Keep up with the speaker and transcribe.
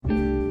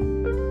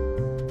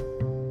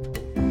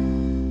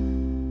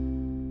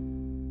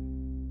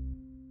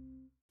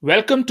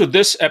Welcome to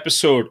this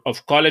episode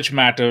of College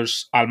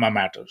Matters, Alma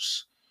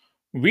Matters.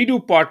 We do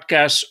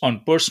podcasts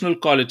on personal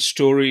college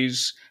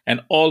stories and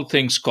all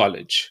things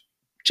college.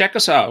 Check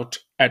us out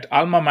at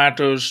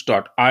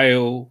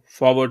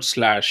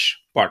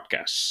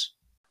almamatters.io/podcasts.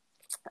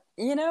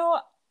 You know,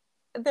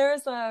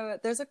 there's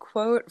a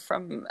quote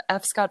from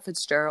F. Scott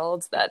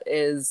Fitzgerald that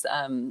is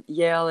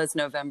Yale is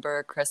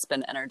November, crisp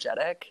and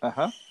energetic,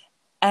 Uh-huh.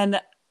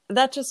 and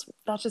that just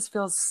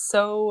feels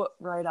so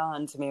right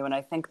on to me when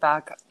I think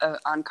back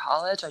on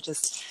college.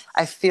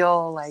 I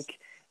feel like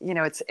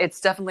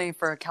it's definitely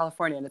for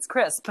California and it's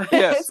crisp.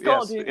 Yes, It's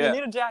cold. yes, You yeah.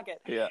 need a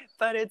jacket. Yeah.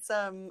 But it's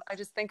I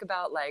just think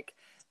about like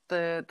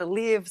the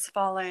leaves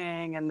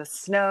falling and the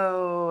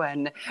snow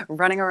and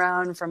running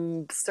around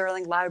from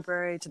Sterling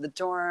Library to the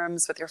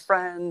dorms with your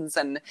friends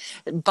and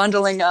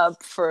bundling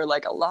up for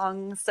like a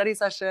long study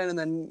session and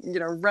then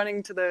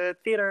running to the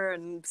theater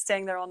and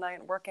staying there all night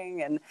and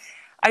working. And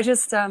I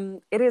just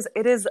it is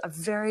a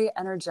very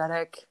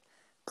energetic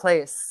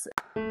place.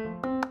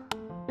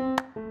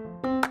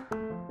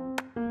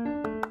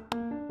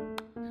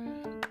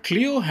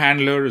 Cleo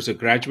Handler is a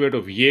graduate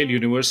of Yale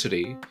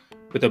University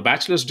with a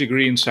bachelor's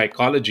degree in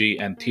psychology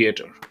and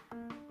theater.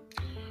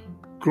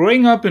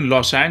 Growing up in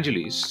Los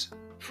Angeles,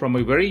 from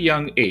a very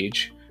young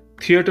age,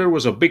 theater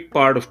was a big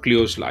part of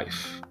Cleo's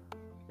life.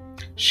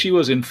 She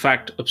was, in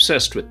fact,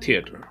 obsessed with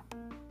theater.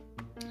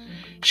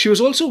 She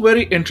was also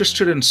very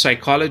interested in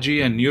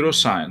psychology and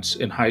neuroscience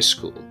in high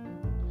school.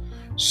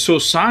 So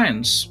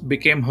science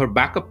became her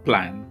backup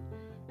plan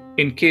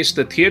in case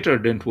the theater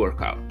didn't work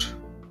out.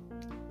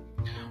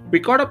 We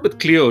caught up with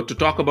Cleo to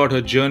talk about her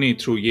journey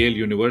through Yale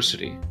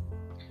University.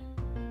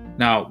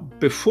 Now,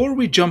 before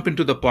we jump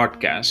into the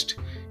podcast,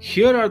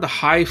 here are the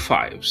high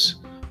fives,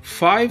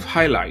 5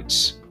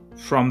 highlights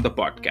from the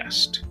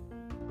podcast.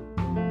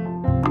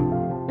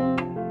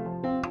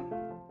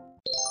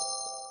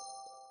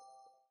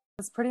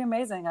 It's pretty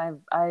amazing.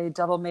 I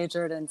double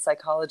majored in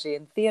psychology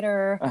and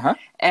theater, Uh-huh.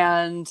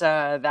 and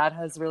that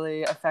has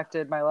really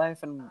affected my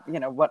life and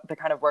what the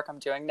kind of work I'm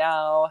doing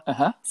now.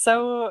 Uh-huh.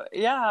 So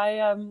yeah,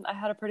 I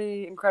had a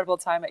pretty incredible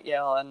time at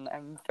Yale, and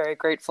I'm very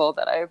grateful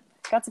that I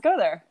got to go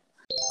there.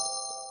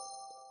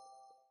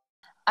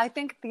 I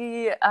think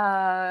the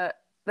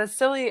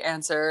silly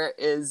answer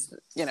is,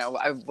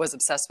 I was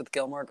obsessed with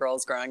Gilmore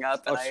Girls growing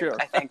up, and Sure.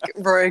 I think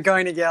Rory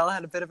going to Yale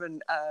had a bit of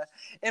an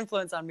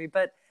influence on me.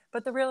 But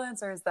the real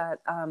answer is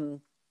that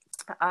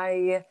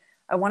I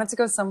wanted to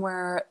go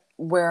somewhere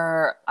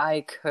where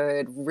I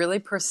could really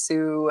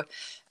pursue,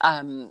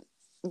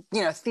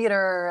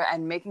 theater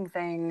and making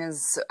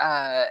things.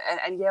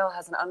 And Yale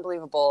has an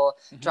unbelievable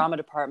drama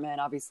department.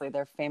 Obviously,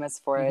 they're famous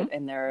for it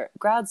in their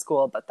grad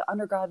school, but the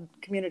undergrad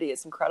community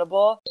is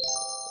incredible.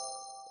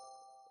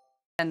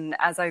 And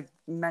as I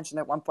mentioned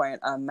at one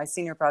point, my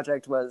senior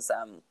project was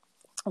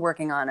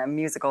working on a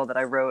musical that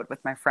I wrote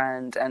with my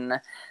friend, and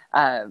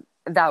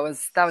that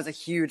was a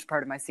huge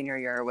part of my senior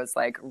year, was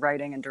like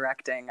writing and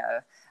directing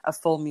a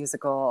full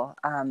musical,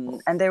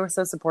 and they were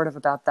so supportive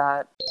about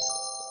that.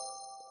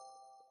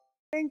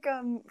 I think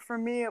for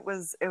me it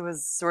was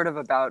sort of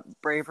about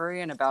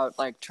bravery and about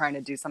like trying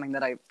to do something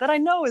that I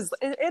know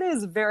it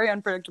is very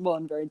unpredictable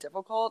and very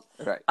difficult.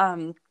 Right.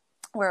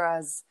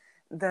 Whereas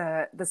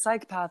the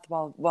psych path,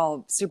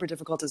 while super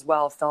difficult as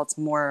well, felt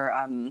more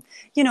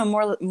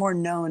more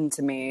known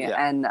to me.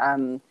 Yeah.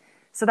 And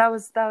so that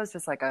was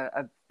just like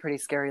a pretty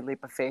scary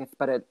leap of faith,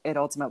 but it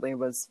ultimately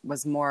was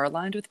more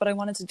aligned with what I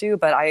wanted to do.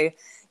 But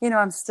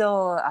I'm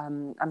still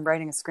I'm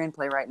writing a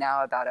screenplay right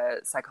now about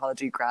a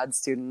psychology grad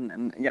student,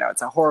 and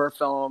it's a horror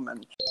film.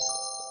 And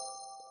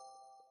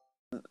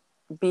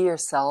be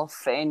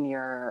yourself in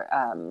your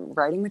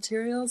writing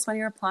materials when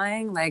you're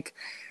applying. Like,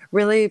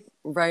 really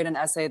write an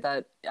essay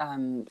that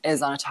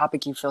is on a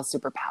topic you feel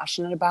super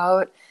passionate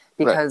about.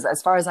 Because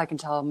as far as I can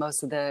tell,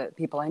 most of the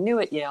people I knew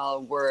at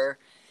Yale were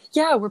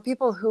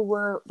people who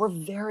were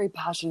very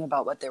passionate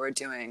about what they were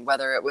doing,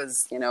 whether it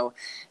was,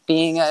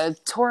 being a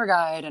tour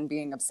guide and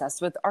being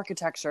obsessed with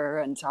architecture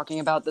and talking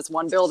about this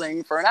one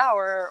building for an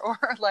hour, or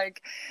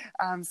like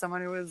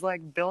someone who was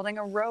like building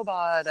a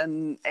robot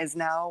and is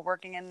now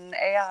working in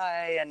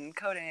AI and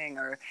coding,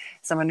 or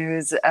someone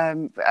who's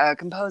a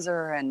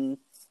composer and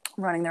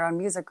running their own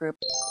music group.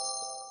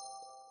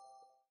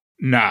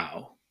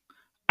 Now,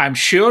 I'm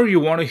sure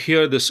you want to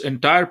hear this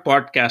entire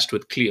podcast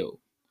with Cleo.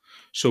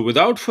 So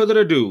without further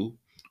ado,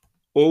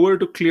 over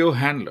to Cleo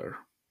Handler.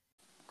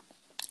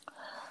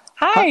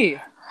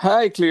 Hi.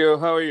 Hi, Cleo.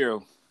 How are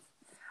you?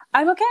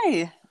 I'm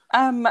okay.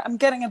 I'm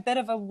getting a bit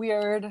of a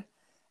weird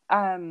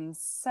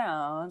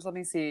sound. Let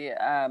me see.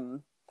 That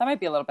might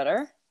be a little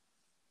better.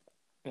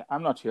 Yeah,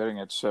 I'm not hearing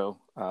it, so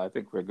I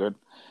think we're good.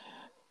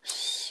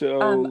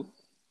 So,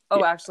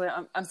 Actually,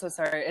 I'm so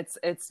sorry.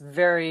 It's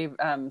very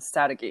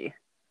staticky.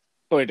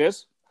 oh, it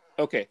is?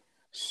 Okay.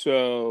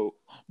 So,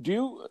 do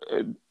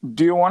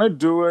you want to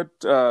do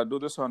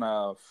this on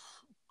a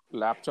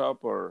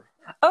laptop or?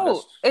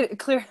 Oh, it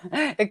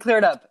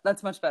cleared up.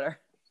 That's much better.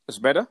 It's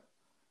better?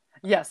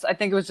 Yes, I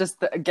think it was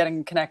just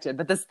getting connected,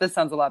 but this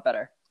sounds a lot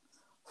better.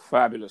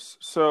 Fabulous.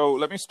 So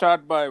let me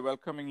start by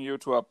welcoming you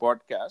to our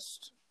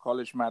podcast,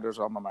 College Matters,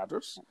 Alma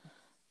Matters.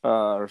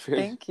 Really,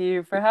 Thank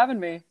you for having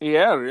me.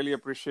 yeah, really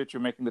appreciate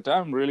you making the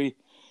time. Really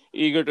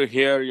eager to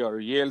hear your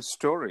Yale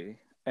story,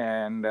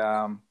 and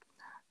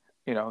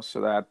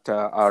so that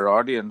our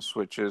audience,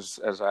 which is,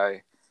 as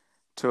I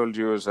told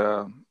you, is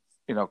a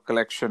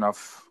collection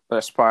of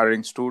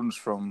aspiring students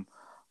from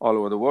all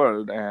over the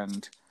world,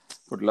 and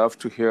would love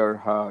to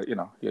hear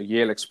your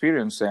Yale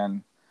experience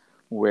and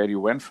where you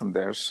went from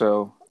there.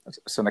 So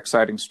it's an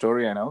exciting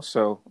story, I know.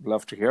 So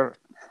love to hear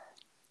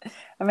it.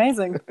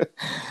 Amazing.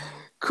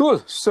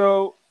 Cool.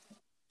 So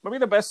maybe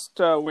the best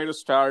way to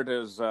start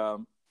is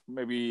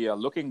maybe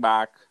looking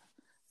back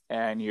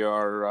and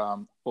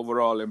your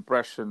overall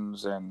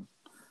impressions and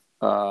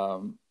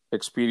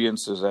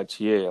experiences at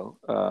Yale,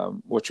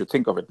 what you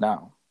think of it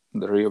now in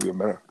the rearview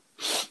mirror.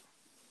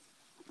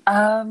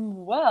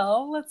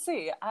 Well, let's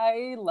see.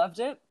 I loved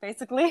it,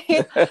 basically.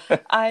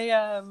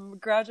 I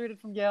graduated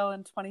from Yale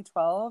in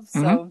 2012,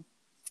 so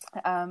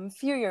a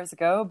few years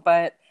ago,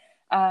 but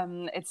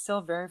it's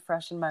still very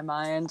fresh in my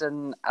mind,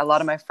 and a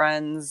lot of my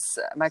friends,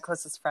 my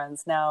closest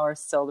friends now, are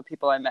still the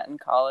people I met in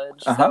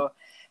college, so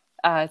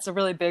it's a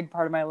really big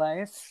part of my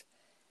life.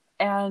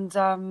 And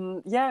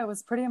it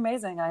was pretty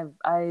amazing.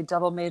 I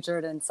double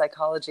majored in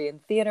psychology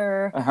and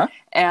theater,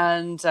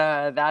 and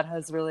that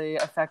has really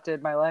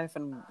affected my life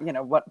and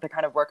what the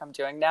kind of work I'm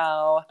doing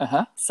now.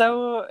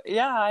 So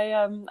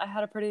I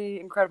had a pretty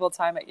incredible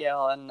time at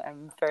Yale, and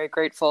I'm very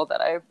grateful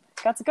that I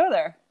got to go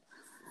there.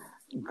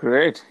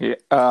 Great. Yeah.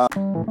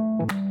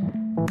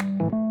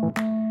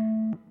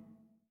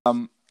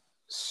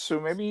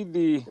 So maybe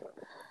the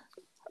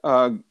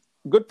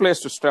good place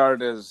to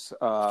start is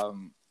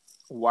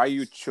why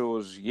you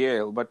chose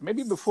Yale. But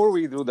maybe before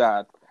we do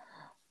that,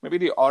 maybe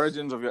the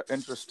origins of your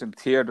interest in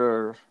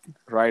theater,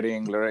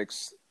 writing,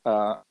 lyrics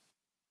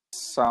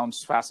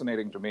sounds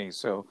fascinating to me.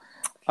 So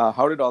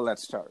how did all that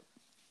start?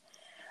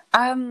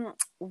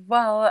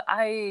 Well,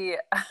 I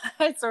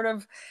sort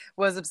of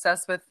was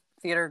obsessed with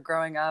theater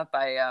growing up.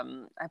 I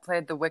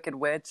played the Wicked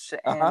Witch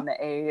in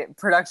a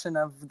production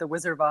of The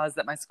Wizard of Oz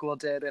that my school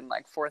did in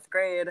like 4th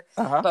grade,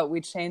 but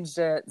we changed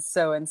it.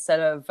 So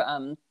instead of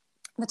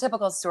the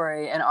typical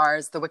story in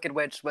ours, the Wicked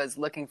Witch was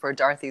looking for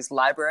Dorothy's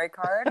library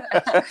card,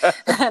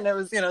 and it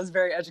was, it was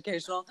very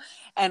educational,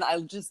 and I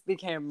just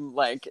became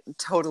like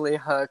totally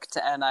hooked,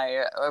 and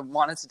I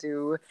wanted to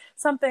do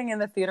something in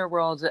the theater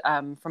world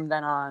from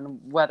then on,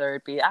 whether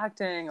it be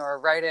acting or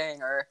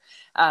writing or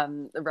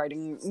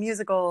writing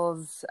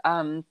musicals.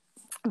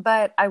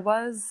 But I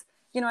was,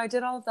 I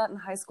did all of that in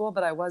high school,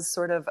 but I was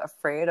sort of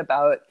afraid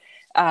about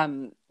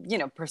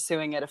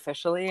pursuing it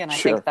officially. And I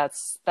think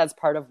that's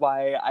part of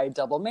why I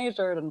double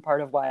majored and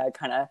part of why I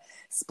kind of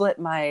split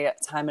my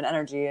time and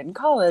energy in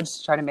college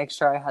to try to make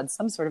sure I had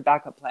some sort of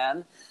backup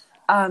plan.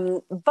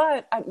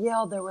 But at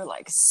Yale, there were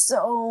like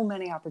so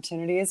many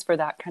opportunities for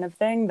that kind of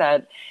thing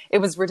that it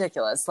was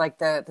ridiculous. Like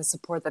the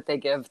support that they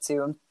give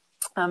to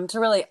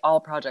really all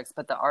projects,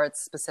 but the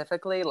arts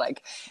specifically,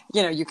 like,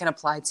 you can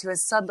apply to a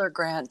Sudler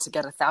grant to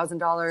get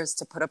 $1,000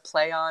 to put a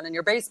play on in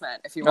your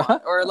basement if you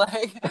want, or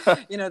like,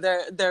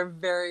 they're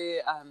very,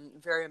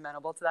 very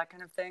amenable to that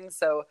kind of thing.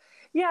 So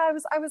yeah,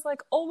 I was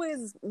like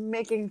always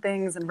making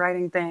things and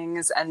writing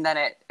things. And then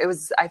it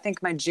was, I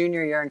think my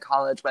junior year in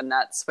college when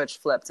that switch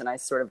flipped and I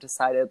sort of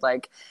decided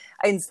like,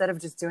 instead of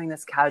just doing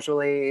this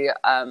casually,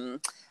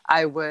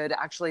 I would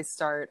actually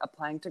start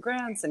applying to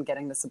grants and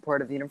getting the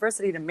support of the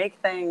university to make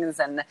things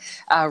and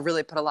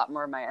really put a lot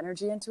more of my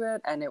energy into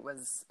it. And it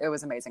was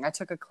amazing. I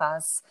took a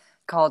class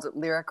called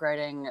Lyric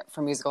Writing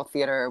for Musical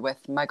Theater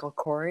with Michael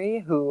Corey,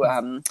 who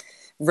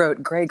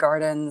wrote Grey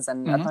Gardens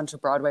and a bunch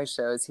of Broadway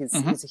shows. He's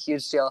a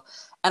huge deal.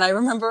 And I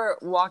remember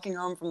walking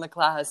home from the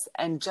class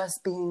and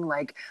just being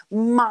like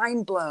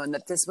mind blown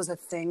that this was a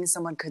thing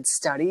someone could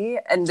study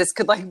and this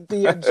could like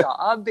be a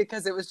job,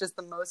 because it was just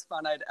the most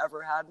fun I'd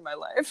ever had in my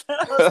life. And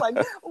I was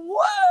like,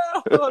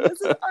 whoa, this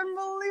is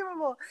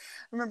unbelievable.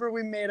 I remember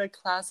we made a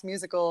class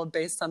musical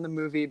based on the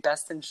movie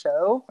Best in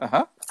Show,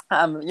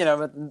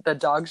 with the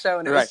dog show.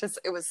 And it was just,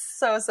 it was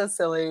so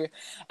silly.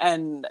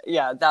 And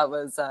yeah, that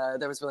was,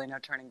 there was really no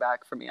turning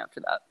back for me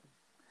after that.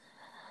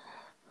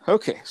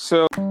 Okay,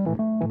 so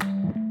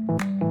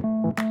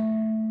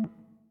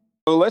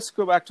let's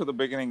go back to the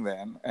beginning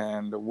then.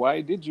 And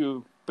why did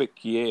you pick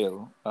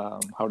Yale?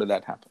 How did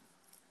that happen?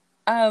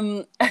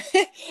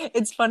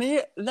 It's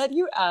funny that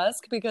you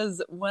ask,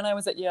 because when I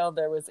was at Yale,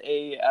 there was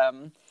a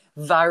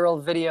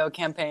viral video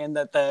campaign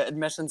that the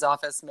admissions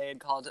office made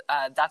called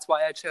That's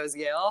Why I Chose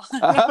Yale.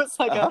 It was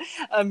like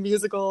a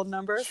musical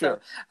number. Sure.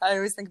 So I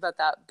always think about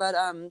that. But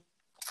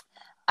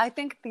I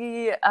think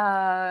the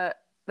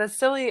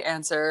silly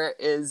answer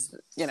is,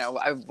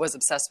 I was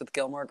obsessed with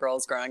Gilmore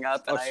Girls growing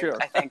up, and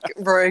I think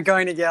Rory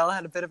going to Yale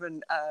had a bit of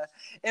an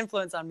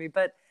influence on me.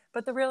 But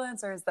the real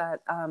answer is that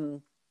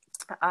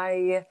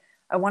I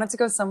wanted to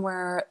go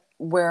somewhere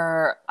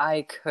where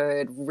I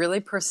could really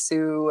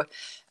pursue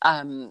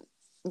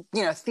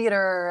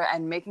theater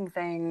and making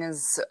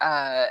things.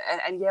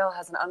 And Yale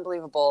has an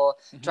unbelievable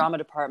drama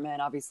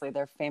department. Obviously,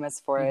 they're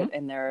famous for it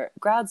in their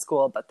grad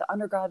school, but the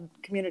undergrad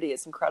community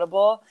is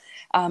incredible.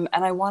 And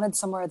I wanted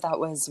somewhere that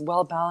was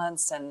well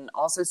balanced and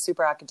also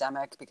super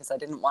academic, because I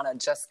didn't want to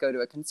just go to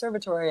a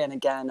conservatory and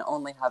again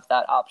only have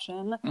that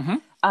option.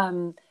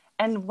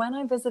 And when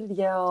I visited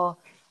Yale,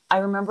 I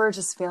remember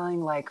just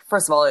feeling like,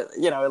 first of all, it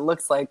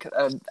looks like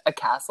a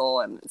castle,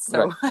 and it's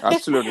so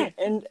absolutely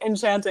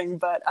enchanting.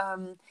 But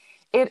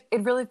it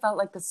really felt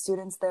like the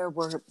students there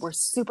were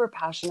super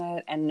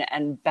passionate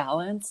and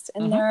balanced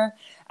in their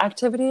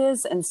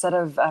activities, instead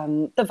of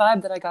the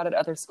vibe that I got at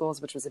other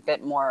schools, which was a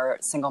bit more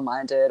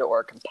single-minded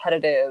or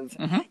competitive.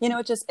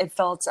 It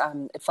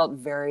felt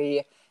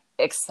very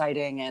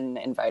exciting and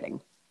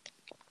inviting.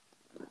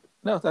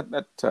 No,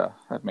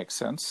 that makes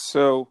sense.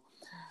 So.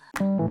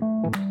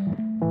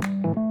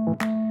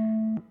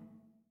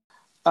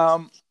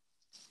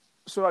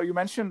 So you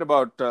mentioned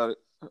about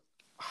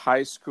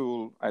high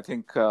school. I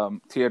think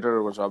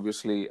theater was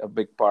obviously a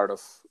big part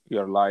of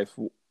your life.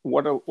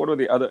 What are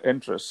the other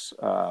interests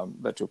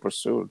that you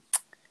pursued?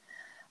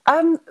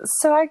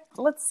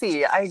 Let's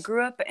see. I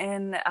grew up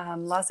in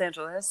Los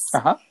Angeles.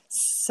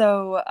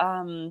 So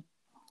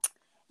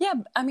yeah,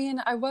 I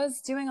mean, I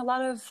was doing a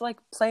lot of like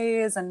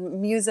plays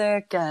and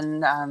music,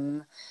 and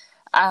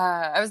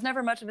I was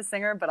never much of a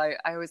singer, but I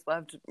always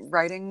loved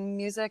writing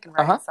music and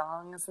writing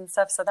songs and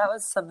stuff. So that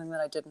was something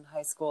that I did in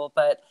high school.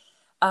 But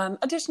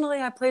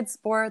additionally, I played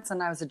sports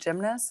and I was a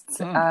gymnast.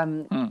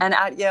 And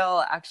at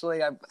Yale,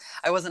 actually,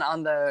 I wasn't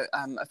on the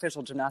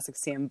official gymnastics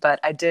team, but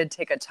I did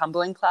take a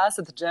tumbling class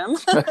at the gym.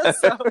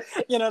 So,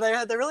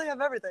 they really have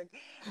everything.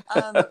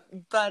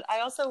 But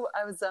I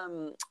was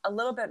a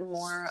little bit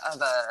more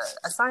of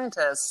a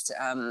scientist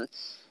in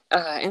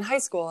high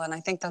school. And I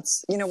think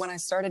that's, when I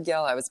started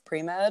Yale, I was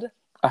pre-med.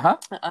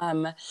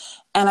 And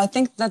I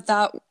think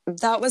that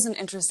was an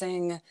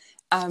interesting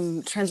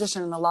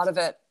transition, and a lot of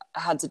it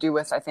had to do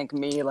with, I think,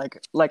 me,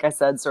 like I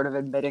said, sort of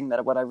admitting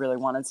that what I really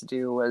wanted to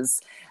do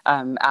was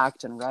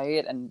act and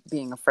write, and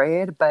being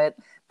afraid. But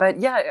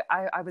yeah,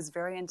 I was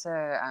very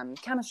into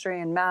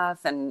chemistry and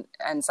math and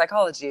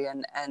psychology,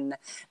 and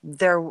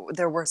there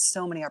were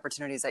so many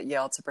opportunities at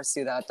Yale to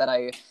pursue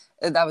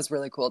that was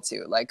really cool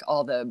too. Like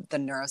all the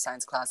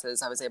neuroscience classes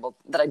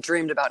that I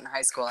dreamed about in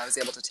high school, I was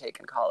able to take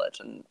in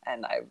college, and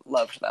I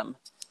loved them.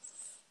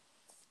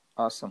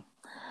 Awesome.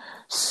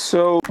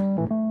 So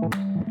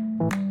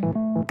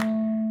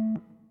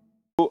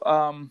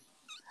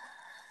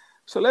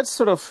let's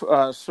sort of,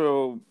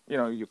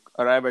 you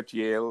arrive at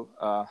Yale.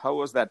 How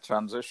was that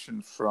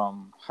transition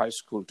from high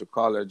school to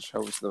college?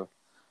 How was the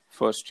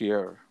first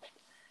year?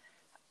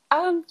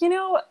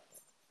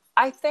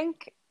 I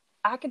think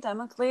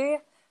academically,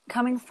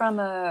 coming from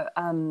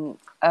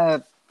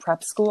a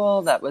prep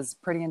school that was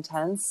pretty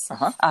intense,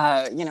 where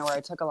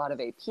I took a lot of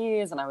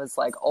APs and I was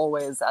like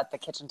always at the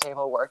kitchen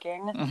table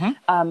working,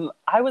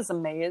 I was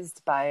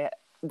amazed by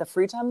the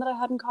free time that I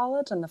had in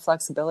college and the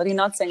flexibility.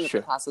 Not saying that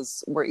the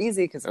classes were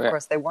easy, because of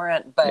course they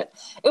weren't, but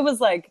it was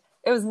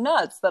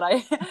nuts that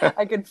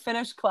I could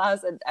finish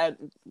class at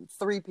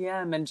 3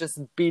 p.m. and just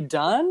be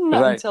done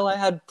until I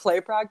had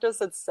play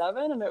practice at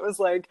 7. And it was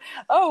like,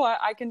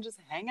 I can just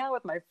hang out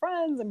with my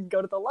friends and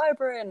go to the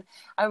library. And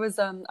I was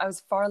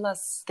far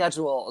less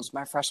scheduled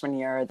my freshman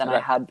year than I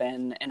had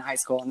been in high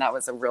school. And that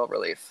was a real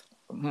relief.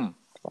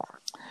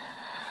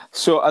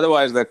 So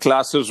otherwise the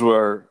classes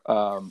were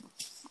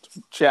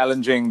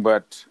challenging,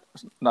 but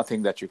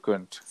nothing that you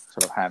couldn't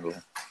sort of handle.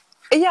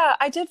 Yeah,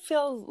 I did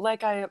feel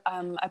like I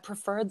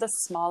preferred the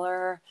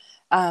smaller,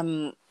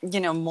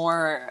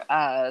 more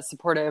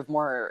supportive,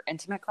 more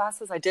intimate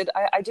classes. I do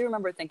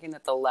remember thinking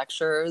that the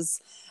lectures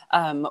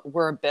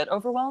were a bit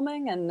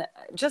overwhelming, and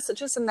just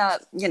in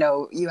that,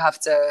 you have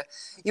to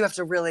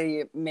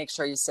really make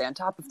sure you stay on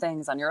top of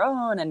things on your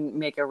own and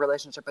make a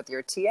relationship with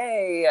your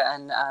TA,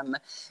 and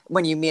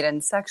when you meet in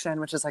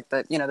section, which is like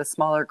the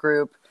smaller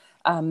group.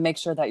 Make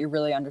sure that you're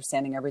really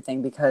understanding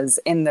everything, because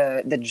in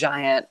the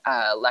giant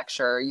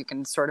lecture, you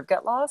can sort of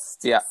get lost.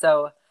 Yeah.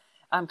 So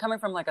coming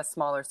from like a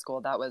smaller school,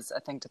 that was a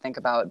thing to think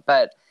about.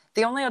 But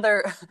the only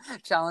other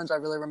challenge I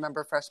really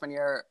remember freshman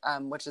year,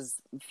 which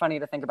is funny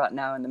to think about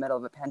now in the middle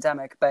of a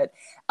pandemic, but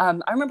I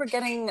remember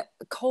getting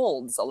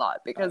colds a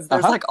lot, because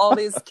there's like all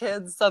these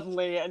kids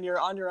suddenly, and you're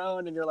on your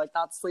own and you're like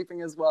not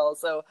sleeping as well.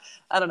 So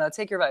I don't know,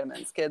 take your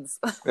vitamins, kids.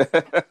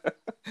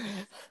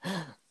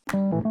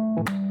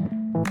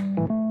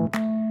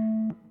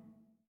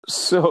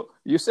 So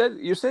you said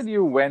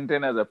you went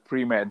in as a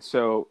pre-med,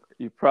 so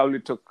you probably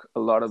took a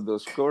lot of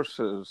those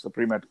courses, the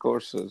pre-med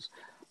courses.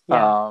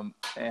 Yeah.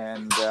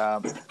 And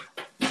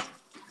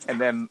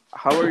then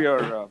how are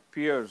your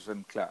peers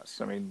in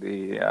class? I mean,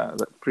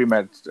 the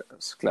pre-med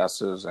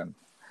classes, and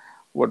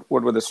what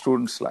were the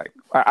students like?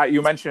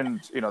 You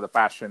mentioned, the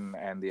passion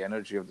and the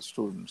energy of the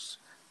students.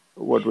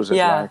 What was it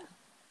like?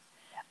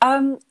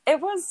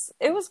 It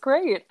was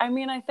great. I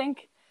mean, I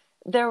think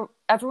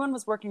everyone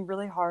was working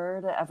really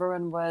hard.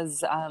 Everyone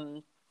was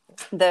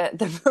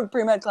the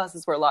pre-med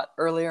classes were a lot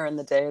earlier in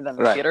the day than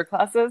the Right. theater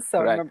classes. So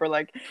I Right. remember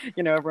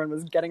everyone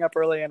was getting up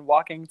early and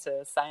walking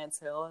to Science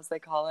Hill, as they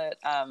call it.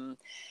 I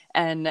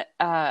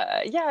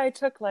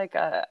took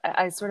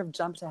I sort of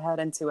jumped ahead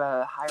into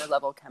a higher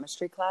level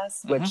chemistry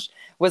class, which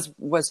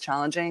was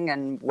challenging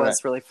and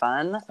was Right. really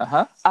fun.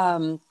 Uh-huh.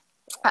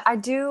 I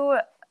do,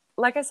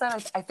 like I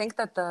said, I think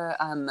that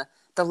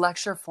the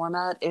lecture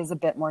format is a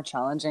bit more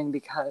challenging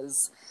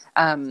because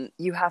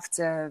you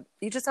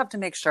just have to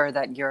make sure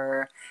that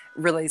you're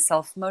really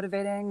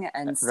self-motivating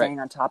and staying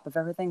on top of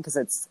everything, because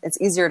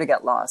it's easier to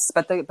get lost.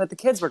 But the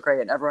kids were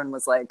great. Everyone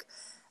was like,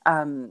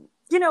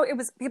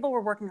 people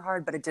were working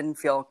hard, but it didn't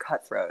feel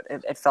cutthroat.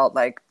 It felt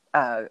like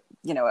a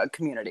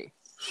community.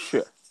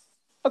 Sure.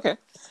 Okay.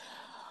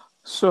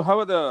 So how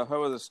are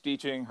the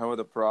teaching? How are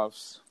the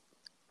profs?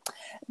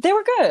 They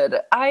were good.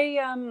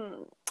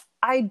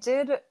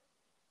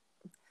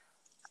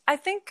 I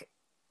think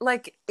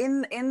like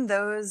in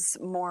those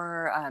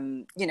more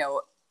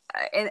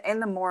in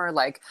the more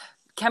like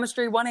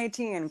chemistry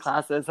 118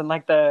 classes and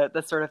like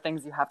the sort of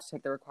things you have to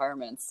take the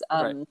requirements,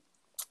 Right.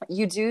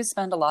 you do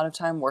spend a lot of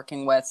time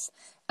working with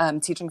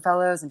teaching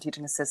fellows and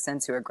teaching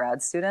assistants who are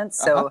grad students.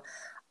 So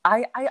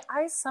I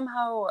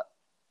somehow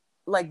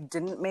like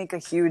didn't make a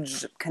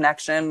huge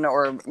connection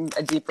or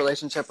a deep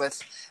relationship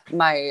with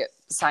my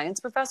science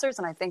professors,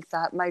 and I think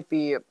that might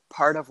be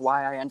part of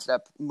why I ended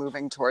up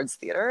moving towards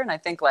theater. And I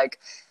think like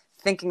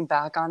thinking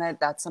back on it,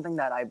 that's something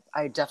that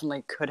I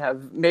definitely could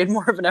have made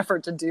more of an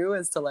effort to do,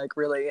 is to like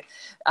really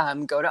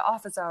go to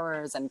office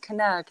hours and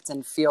connect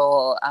and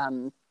feel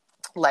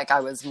like I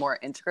was more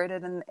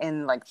integrated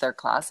in like their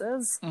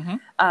classes.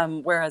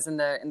 Whereas in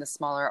the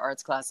smaller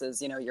arts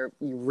classes, you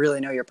really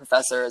know your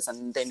professors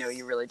and they know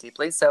you really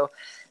deeply. So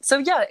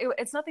yeah,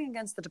 it's nothing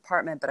against the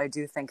department, but I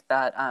do think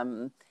that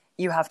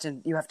you have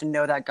to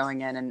know that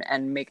going in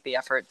and make the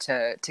effort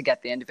to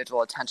get the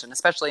individual attention,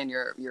 especially in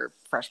your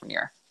freshman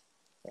year.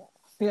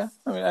 Yeah,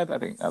 I mean, I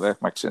think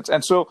that makes sense.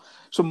 And so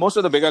most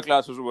of the bigger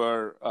classes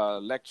were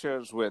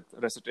lectures with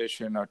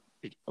recitation or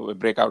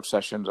breakout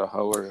sessions, or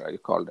however you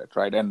called it,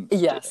 right? And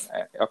Yes.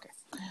 Okay.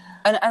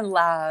 And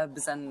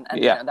labs and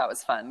Yeah. that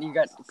was fun. You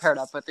got paired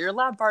up with your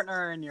lab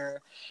partner and you're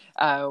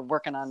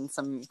working on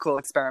some cool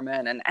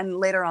experiment. And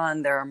later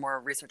on, there are more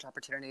research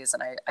opportunities.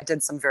 And I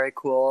did some very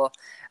cool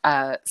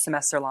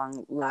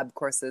semester-long lab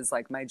courses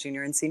like my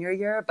junior and senior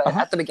year. But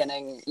at the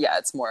beginning, yeah,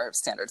 it's more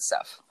standard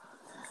stuff.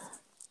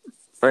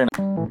 Very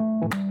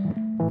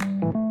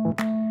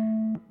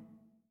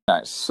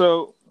nice.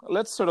 So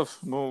let's sort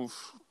of move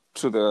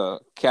to the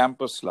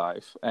campus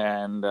life,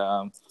 and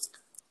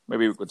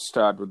maybe we could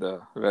start with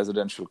the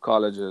residential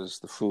colleges,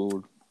 the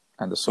food,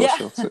 and the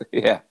social.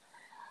 Yeah.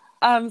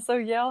 So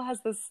Yale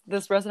has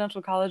this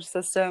residential college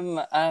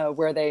system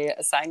where they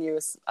assign you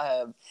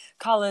a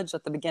college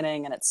at the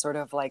beginning, and it's sort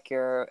of like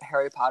your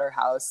Harry Potter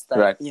house that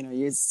Right.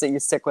 you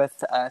stick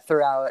with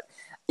throughout.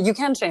 You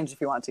can change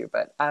if you want to,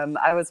 but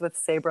I was with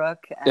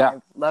Saybrook and Yeah.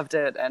 I loved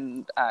it,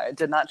 and it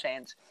did not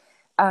change.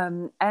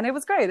 And it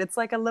was great. It's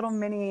like a little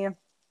mini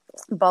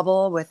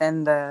bubble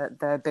within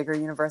the bigger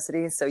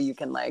university, so you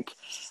can like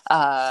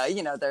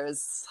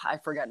there's, I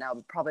forget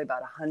now, probably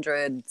about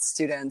 100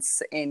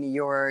 students in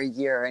your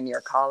year in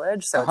your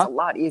college, so it's a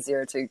lot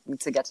easier to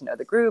get to know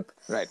the group.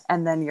 Right.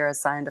 And then you're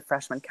assigned a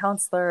freshman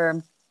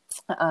counselor,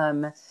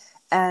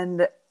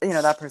 and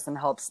that person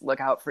helps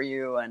look out for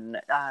you and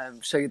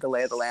show you the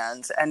lay of the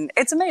land. And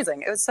it's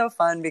amazing. It was so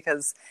fun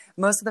because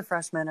most of the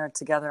freshmen are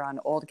together on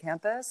Old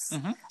Campus,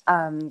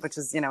 which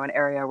is, an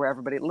area where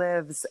everybody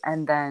lives.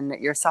 And then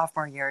your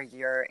sophomore year,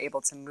 you're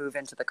able to move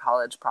into the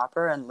college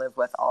proper and live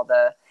with all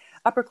the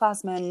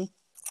upperclassmen.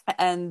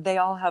 And they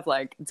all have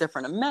like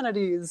different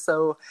amenities.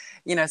 So,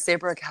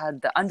 Saybrook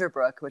had the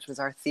Underbrook, which was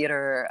our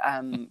theater,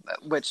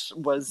 which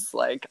was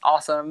like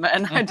awesome.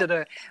 And I did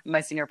my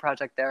senior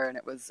project there, and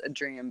it was a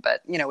dream.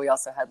 But, we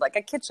also had like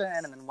a kitchen,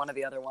 and then one of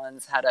the other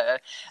ones had a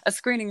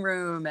screening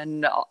room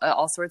and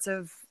all sorts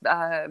of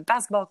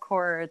basketball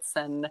courts.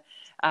 And,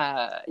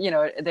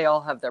 they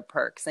all have their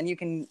perks, and you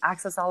can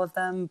access all of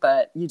them,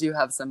 but you do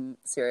have some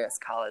serious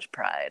college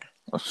pride.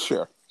 Oh,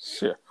 sure.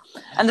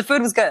 And the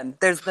food was good.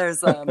 There's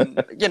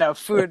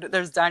food,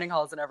 there's dining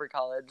halls in every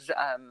college.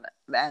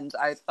 And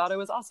I thought it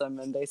was awesome.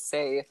 And they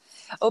say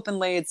open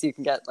late, so you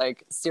can get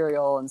like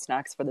cereal and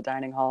snacks for the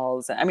dining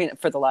halls. I mean,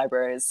 for the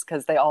libraries,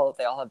 because they all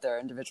have their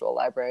individual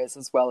libraries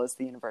as well as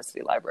the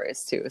university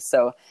libraries too.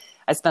 So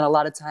I spent a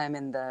lot of time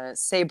in the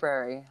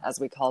Sabrary, as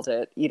we called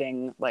it,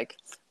 eating like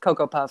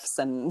Cocoa Puffs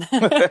and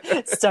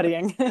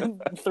studying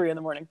 3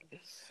 a.m.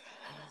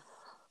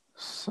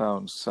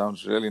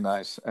 Sounds really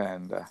nice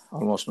and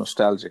almost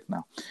nostalgic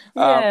now.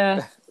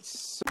 Yeah.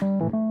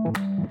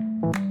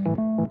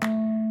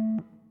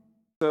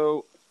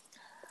 So,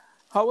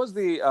 how were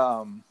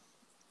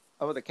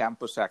the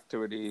campus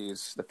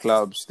activities, the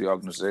clubs, the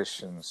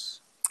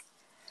organizations?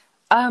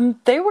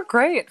 They were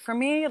great for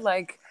me.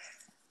 Like,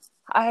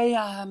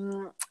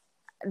 my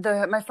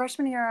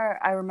freshman year,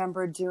 I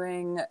remember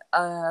doing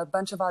a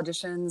bunch of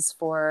auditions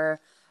for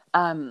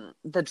the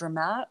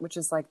Dramat, which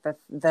is like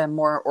the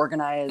more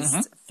organized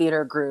Mm-hmm.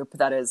 theater group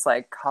that is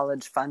like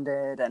college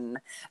funded, and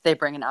they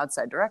bring in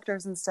outside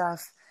directors and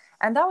stuff.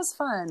 And that was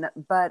fun,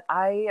 but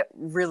I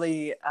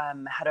really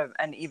had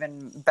an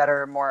even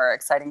better, more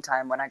exciting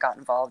time when I got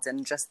involved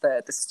in just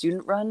the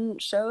student run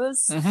shows.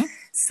 Mm-hmm.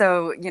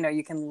 So,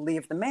 you can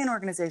leave the main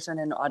organization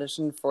and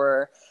audition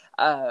for,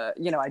 I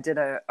did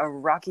a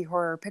Rocky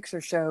Horror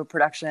Picture Show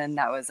production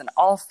that was an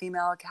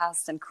all-female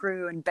cast and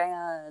crew and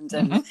band,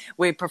 and Mm-hmm.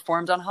 we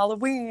performed on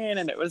Halloween,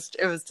 and it was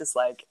just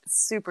like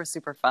super,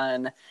 super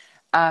fun.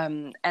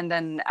 And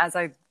then, as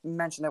I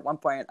mentioned at one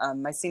point,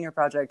 my senior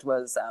project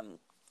was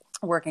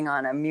working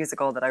on a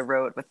musical that I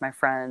wrote with my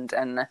friend,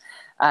 and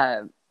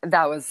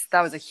that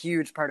was a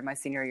huge part of my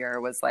senior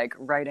year, was like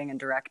writing and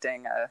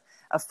directing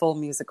a full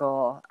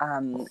musical,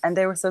 and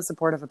they were so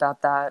supportive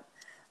about that.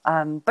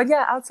 But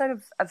yeah, outside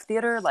of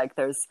theater, like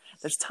there's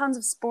tons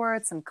of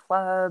sports and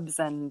clubs,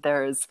 and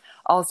there's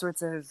all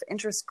sorts of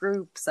interest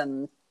groups,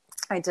 and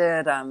I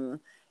did a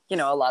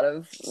lot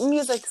of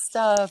music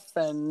stuff,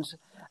 and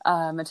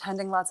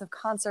attending lots of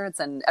concerts,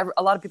 and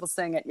a lot of people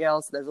sing at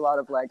Yale, so there's a lot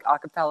of like a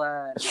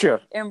cappella and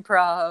Sure.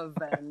 improv,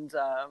 and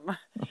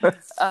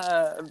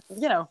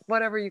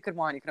whatever you could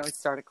want. You can always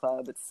start a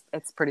club.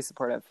 It's pretty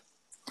supportive.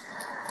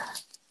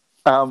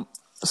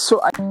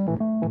 So I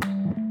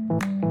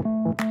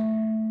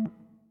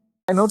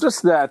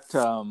noticed that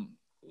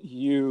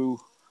you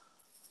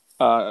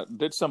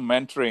did some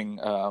mentoring,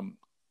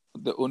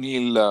 the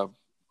O'Neill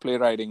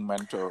playwriting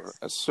mentor.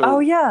 So Oh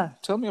yeah.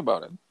 tell me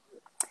about it.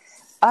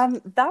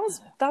 That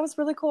was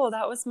really cool.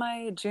 That was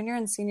my junior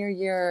and senior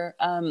year.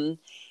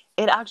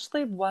 It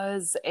actually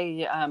was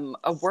a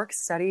work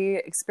study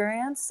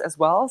experience as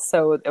well.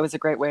 So it was a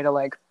great way to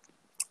like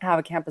have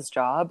a campus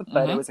job,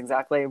 but it was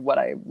exactly what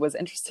I was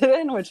interested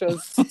in, which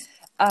was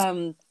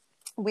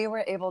we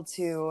were able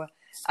to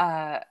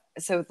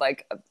so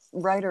like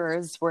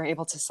writers were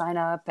able to sign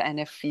up, and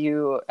if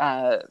you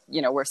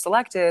were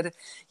selected,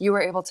 you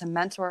were able to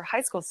mentor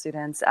high school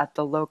students at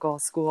the local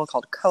school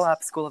called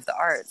Co-op School of the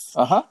Arts.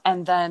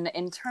 And then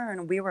in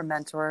turn we were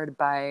mentored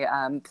by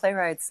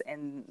playwrights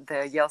in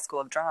the Yale School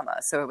of Drama,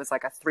 so it was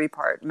like a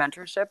 3-part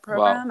mentorship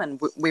program. Wow.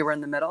 And we were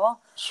in the middle.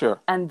 Sure.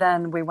 And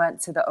then we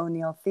went to the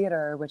O'Neill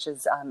Theater, which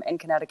is in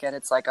Connecticut.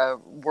 It's like a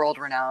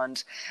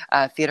world-renowned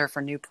theater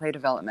for new play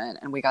development,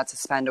 and we got to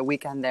spend a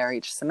weekend there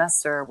each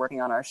semester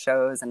working on our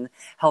shows and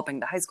helping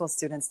the high school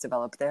students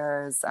develop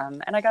theirs,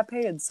 and I got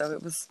paid, so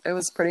it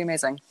was pretty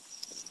amazing.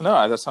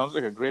 No, that sounds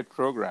like a great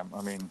program.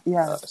 I mean,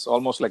 Yeah. it's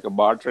almost like a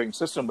bartering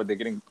system, but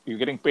you're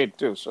getting paid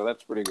too, so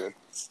that's pretty good.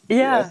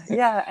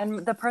 Yeah.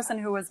 And the person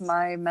who was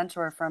my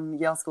mentor from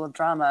Yale School of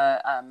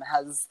Drama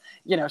has,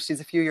 she's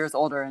a few years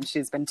older, and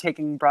she's been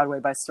taking Broadway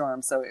by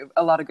storm. So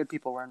a lot of good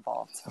people were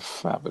involved.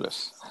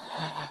 Fabulous.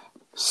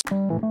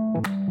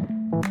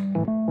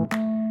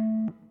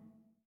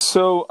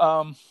 So,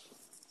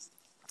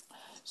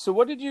 so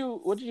what did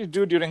you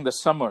do during the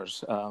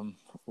summers?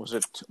 Was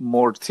it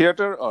more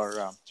theater, or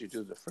did you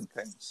do different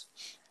things?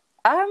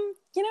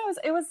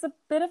 It was a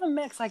bit of a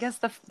mix. I guess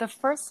the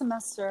first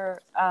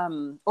semester,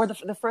 or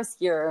the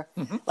first year,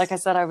 like I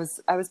said, I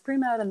was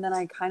pre-med, and then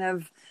I kind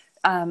of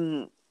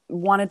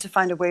wanted to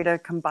find a way to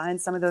combine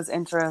some of those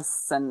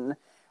interests and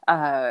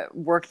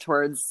work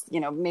towards,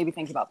 maybe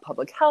thinking about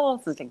public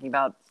health and thinking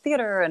about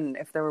theater, and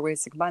if there were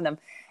ways to combine them.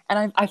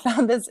 And I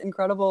found this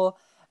incredible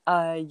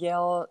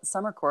Yale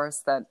summer course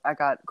that I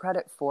got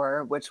credit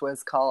for, which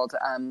was called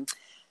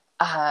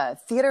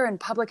Theater in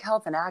Public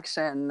Health and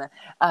Action,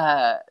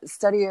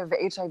 Study of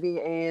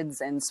HIV/AIDS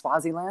in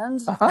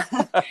Swaziland.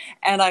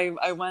 And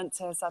I went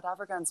to South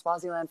Africa and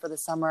Swaziland for the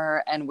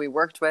summer, and we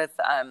worked with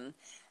an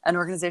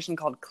organization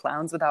called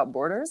Clowns Without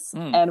Borders,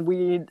 and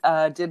we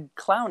did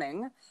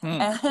clowning,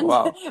 and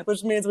Wow.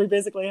 which means we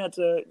basically had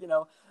to,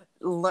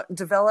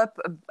 develop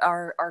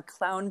our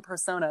clown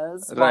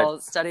personas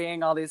while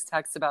studying all these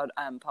texts about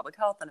public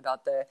health and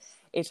about the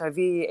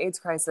HIV/AIDS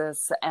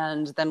crisis.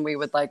 And then we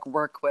would like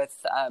work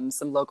with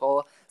some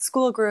local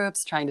school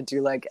groups trying to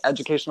do like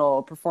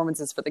educational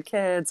performances for the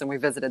kids. And we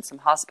visited some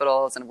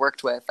hospitals and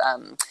worked with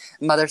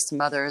Mothers to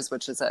Mothers,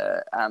 which is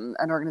an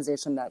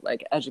organization that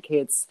like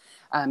educates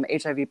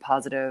HIV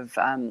positive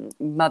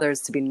mothers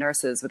to be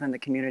nurses within the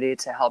community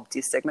to help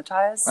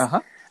destigmatize.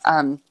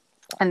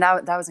 And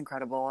that was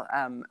incredible.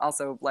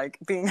 Also, like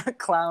being a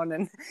clown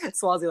in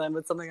Swaziland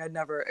was something I'd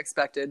never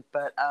expected.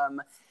 But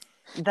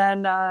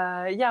then,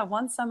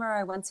 one summer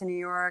I went to New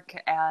York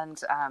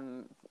and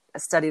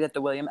studied at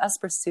the William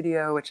Esper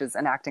Studio, which is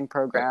an acting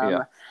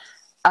program.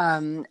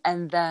 And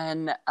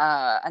then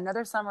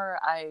another summer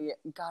I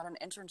got an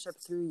internship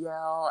through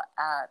Yale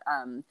at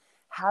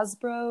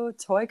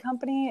Hasbro Toy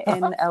Company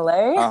in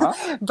LA.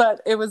 But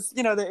it was,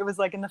 it was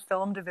like in the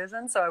film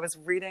division. So I was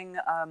reading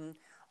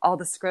all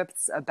the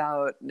scripts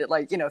about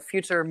like,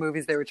 future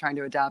movies they were trying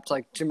to adapt,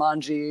 like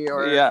Jumanji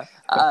or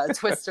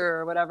Twister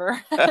or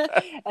whatever,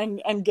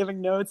 and giving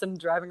notes and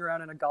driving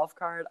around in a golf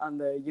cart on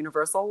the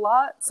Universal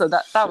lot. So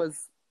that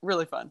was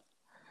really fun.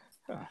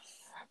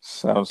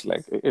 Sounds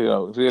like,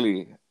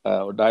 really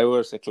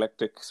diverse,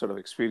 eclectic sort of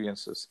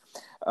experiences.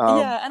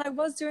 Yeah, and I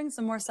was doing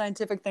some more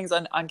scientific things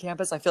on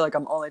campus. I feel like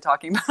I'm only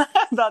talking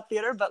about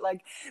theater, but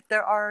like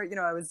there are,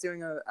 I was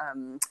doing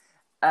an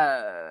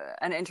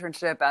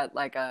internship at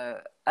like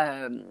a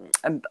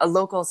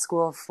local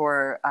school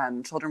for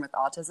children with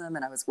autism,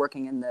 and I was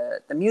working in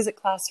the music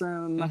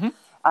classroom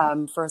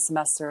for a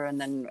semester,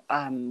 and then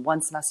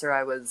one semester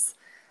I was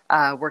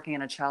working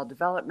in a child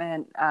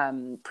development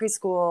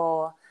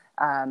preschool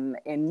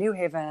in New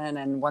Haven,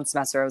 and one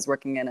semester I was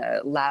working in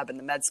a lab in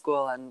the med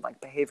school and like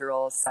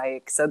behavioral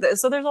psych. So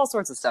there's all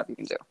sorts of stuff you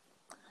can do.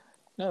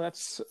 No,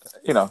 that's,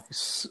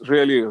 it's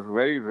really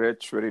very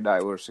rich, very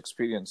diverse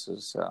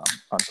experiences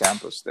on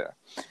campus there.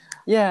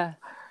 Yeah.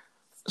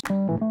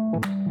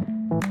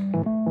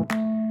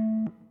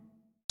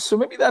 So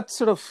maybe that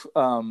sort of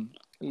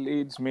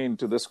leads me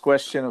into this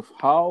question of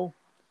how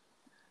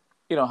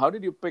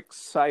did you pick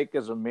psych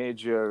as a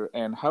major,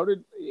 and how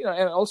did,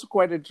 and also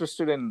quite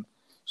interested in,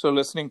 so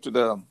listening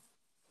to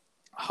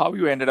how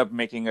you ended up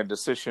making a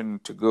decision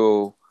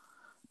to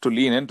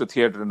lean into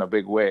theater in a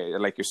big way,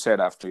 like you said,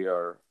 after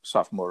your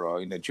sophomore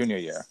or in a junior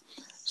year.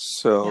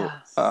 So,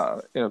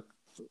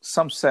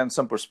 some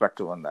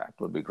perspective on that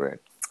would be great.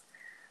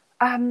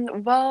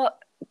 Well,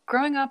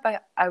 growing up,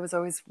 I was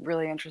always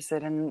really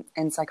interested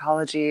in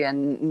psychology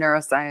and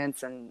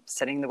neuroscience and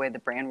studying the way the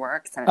brain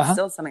works. And it's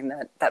still something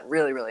that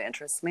really, really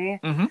interests me.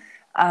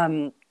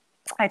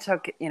 I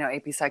took,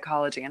 AP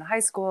psychology in high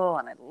school,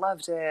 and I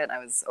loved it. I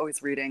was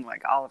always reading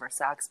like Oliver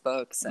Sacks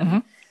books.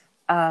 And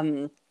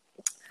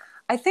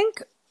I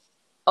think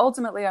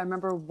ultimately I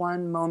remember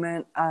one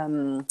moment,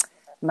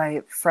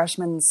 my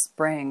freshman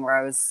spring, where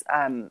I was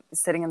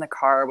sitting in the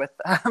car with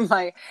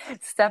my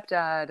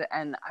stepdad,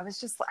 and I was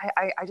just,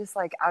 I just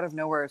like out of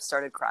nowhere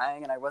started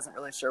crying, and I wasn't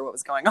really sure what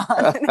was going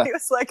on. And he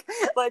was like,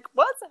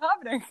 what's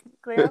happening,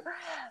 Cleo?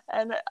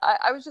 And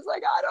I was just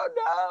like, I don't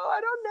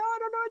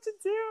know what to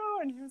do.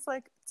 And he was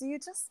like, do you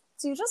just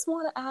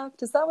want to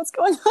act? Is that what's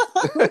going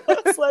on?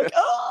 I was like,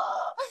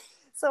 oh.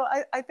 So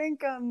I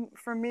think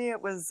for me it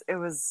was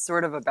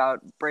sort of about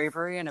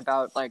bravery and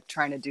about like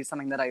trying to do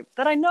something that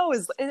I know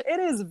it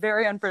is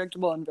very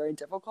unpredictable and very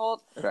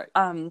difficult. Right.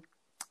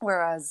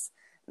 Whereas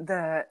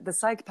the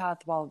psych path,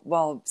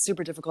 while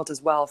super difficult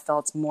as well,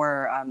 felt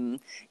more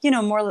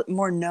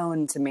more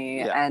known to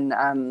me. Yeah.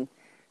 And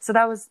so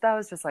that was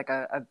just like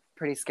a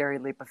pretty scary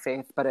leap of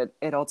faith, but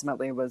it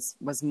ultimately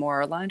was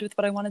more aligned with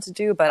what I wanted to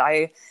do. But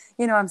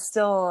I'm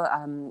still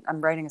I'm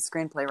writing a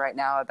screenplay right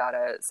now about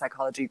a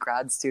psychology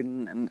grad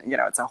student, and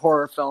it's a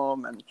horror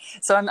film, and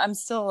so I'm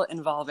still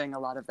involving a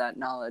lot of that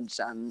knowledge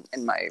in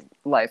my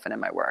life and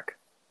in my work.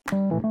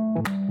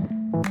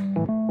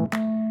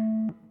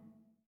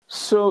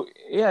 So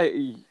yeah,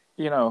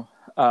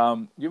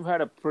 you've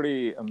had a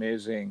pretty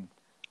amazing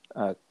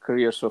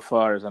career so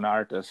far as an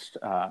artist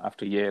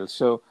after Yale.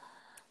 So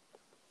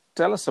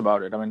tell us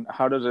about it. I mean,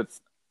 how did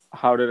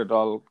it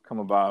all come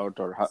about?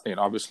 Or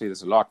obviously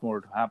there's a lot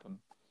more to happen,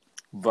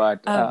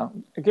 but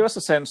give us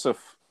a sense of,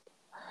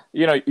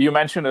 you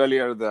mentioned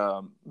earlier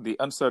the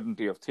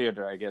uncertainty of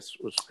theater, I guess,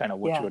 was kind of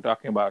what you were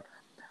talking about.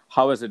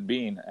 How has it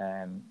been,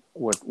 and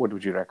what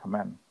would you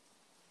recommend?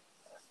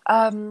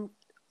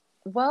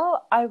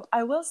 Well,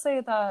 I will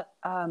say that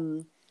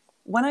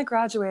when I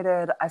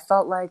graduated, I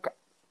felt like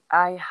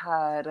I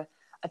had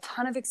a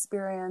ton of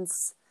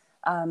experience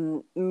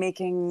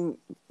making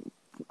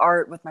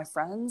art with my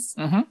friends,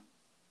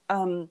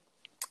 and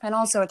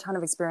also a ton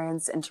of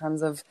experience in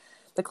terms of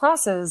the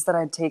classes that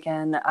I'd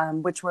taken,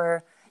 which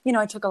were,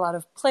 I took a lot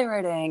of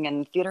playwriting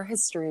and theater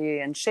history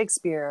and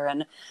Shakespeare,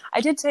 and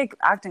I did take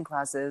acting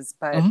classes,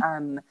 but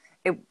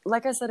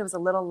like I said, it was a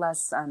little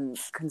less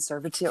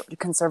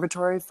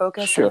conservatory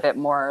focused, and a bit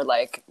more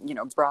like,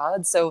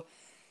 broad. So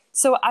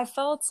I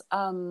felt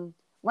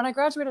when I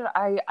graduated,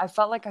 I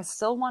felt like I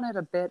still wanted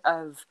a bit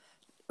of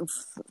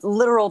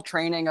literal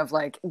training of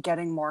like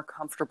getting more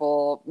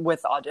comfortable with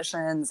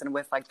auditions and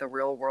with like the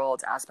real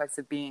world aspects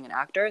of being an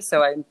actor.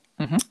 So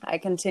I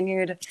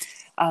continued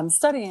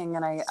studying,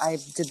 and I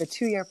did the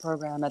 2-year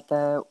program at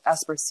the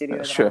Esper Studio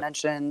that I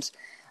mentioned.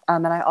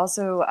 And I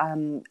also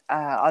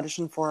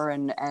auditioned for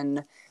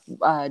and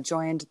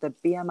joined the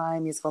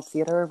BMI Musical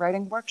Theater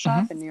Writing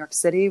Workshop in New York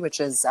City, which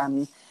is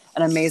an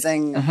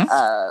amazing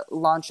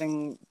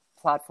launching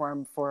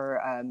platform for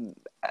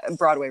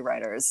Broadway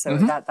writers. So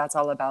that's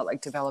all about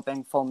like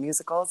developing full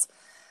musicals.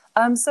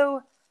 But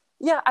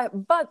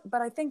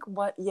I think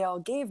what Yale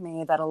gave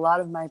me that a lot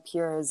of my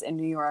peers in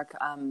New York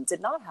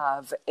did not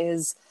have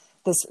is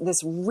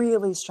this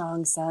really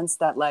strong sense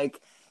that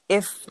like,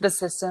 if the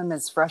system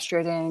is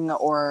frustrating,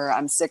 or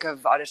I'm sick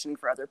of auditioning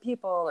for other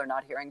people or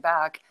not hearing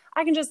back,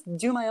 I can just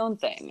do my own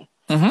thing.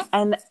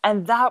 And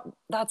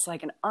that's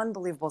like an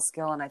unbelievable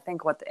skill. And I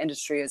think what the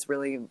industry is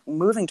really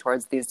moving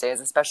towards these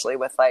days, especially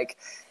with like,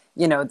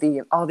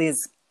 all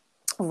these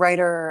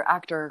writer,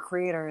 actor,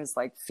 creators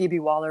like Phoebe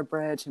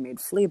Waller-Bridge, who made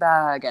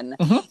Fleabag, and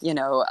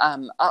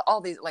all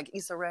these like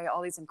Issa Rae,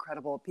 all these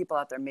incredible people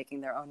out there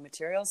making their own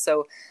material.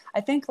 So I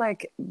think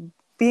like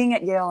being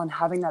at Yale and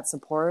having that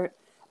support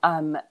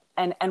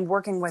and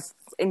working with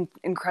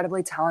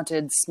incredibly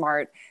talented,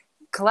 smart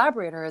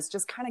collaborators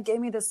just kind of gave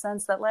me this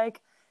sense that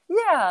like,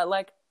 yeah,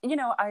 like, you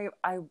know, I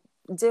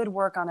did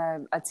work on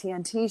a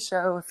TNT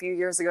show a few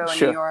years ago in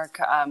Sure. New York,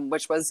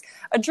 which was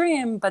a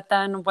dream. But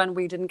then when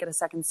we didn't get a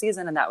second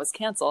season and that was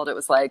canceled, it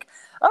was like,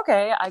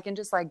 okay, I can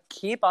just like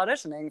keep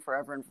auditioning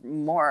forever and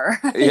more,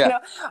 Yeah. you know,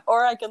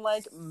 or I can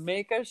like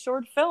make a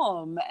short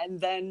film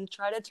and then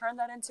try to turn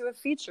that into a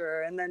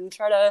feature and then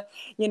try to,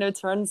 you know,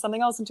 turn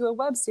something else into a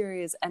web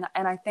series. And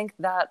I think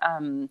that,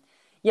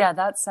 yeah,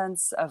 that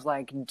sense of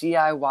like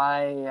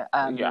DIY,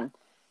 Yeah.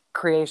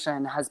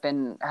 creation has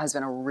been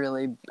a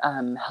really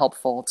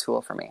helpful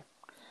tool for me.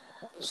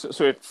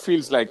 So it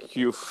feels like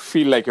you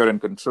feel like you're in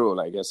control,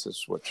 I guess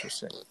is what you're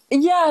saying.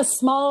 Yeah,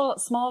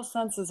 small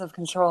senses of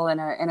control in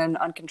an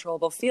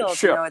uncontrollable field.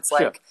 Sure, You know, it's sure,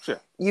 like sure.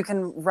 you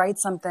can write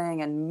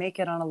something and make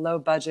it on a low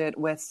budget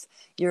with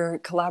your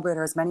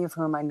collaborators, many of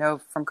whom I know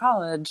from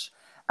college,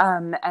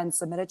 and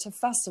submit it to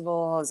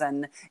festivals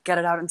and get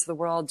it out into the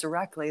world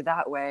directly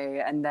that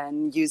way, and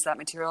then use that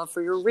material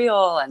for your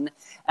reel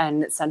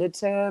and send it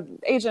to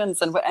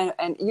agents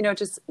and you know,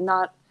 just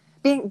not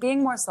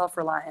being more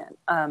self-reliant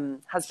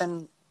has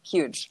been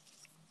huge.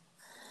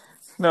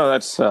 No,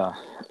 that's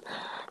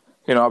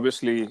you know,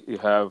 obviously you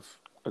have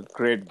a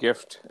great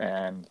gift,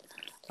 and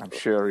I'm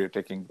sure you're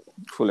taking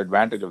full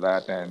advantage of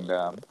that. And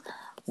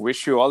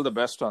wish you all the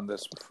best on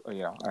this.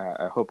 You know,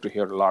 I hope to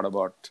hear a lot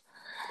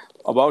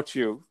about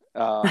you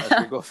as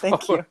we go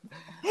Thank forward.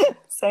 you.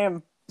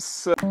 Same.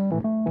 So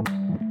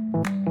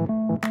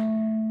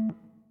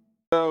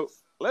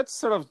let's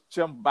sort of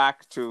jump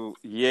back to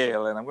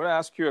Yale, and I'm going to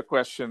ask you a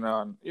question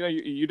on, you know,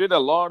 you did a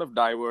lot of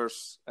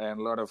diverse and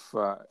a lot of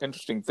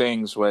interesting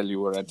things while you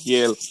were at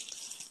Yale.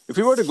 If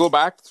you were to go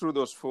back through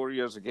those 4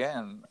 years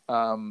again,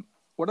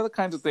 what are the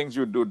kinds of things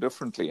you'd do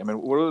differently? I mean,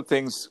 what are the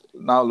things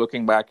now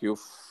looking back you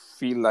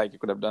feel like you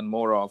could have done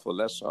more of or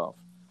less of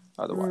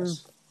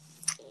otherwise?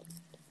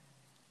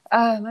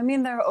 I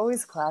mean, there are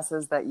always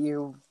classes that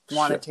you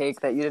want to Sure.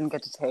 take that you didn't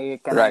get to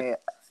take, and Right.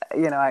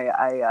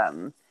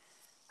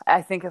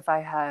 I think if I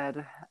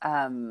had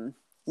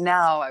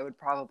now, I would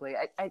probably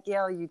at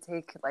Yale you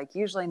take like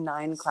usually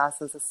 9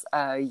 classes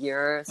a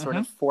year, sort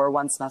of 4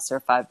 one semester,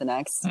 5 the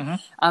next.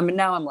 And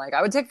now I'm like,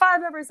 I would take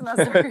 5 every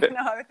semester. You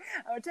know,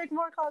 I would take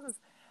more classes.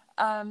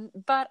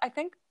 But I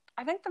think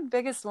the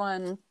biggest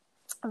one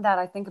that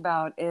I think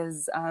about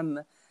is,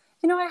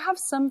 you know, I have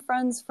some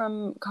friends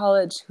from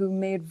college who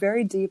made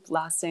very deep,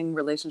 lasting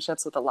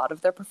relationships with a lot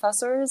of their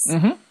professors.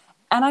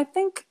 And I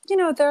think, you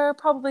know, there are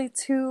probably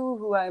 2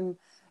 who I'm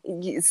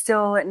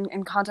still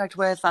in contact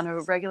with on a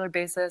regular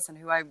basis and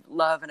who I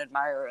love and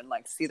admire and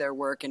like see their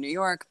work in New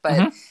York.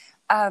 But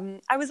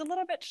I was a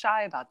little bit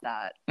shy about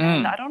that.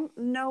 And I don't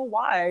know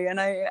why.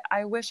 And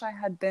I wish I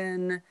had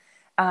been,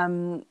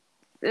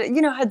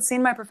 you know, had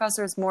seen my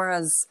professors more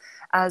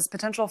as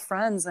potential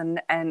friends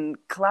and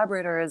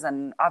collaborators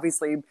and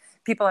obviously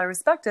people I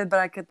respected, but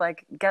I could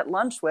like get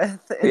lunch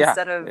with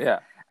instead of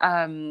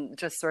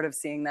just sort of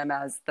seeing them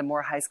as the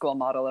more high school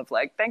model of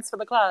like, thanks for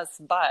the class,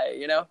 bye,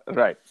 you know?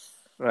 Right.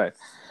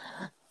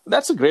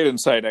 That's a great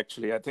insight,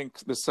 actually. I think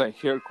this I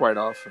hear quite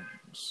often.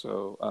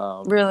 So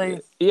Really?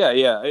 Yeah.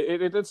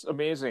 It is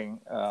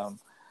amazing.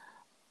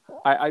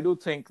 I do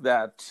think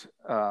that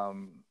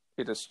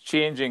it is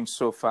changing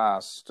so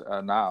fast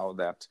now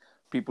that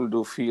people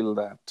do feel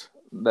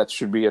that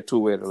should be a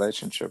two-way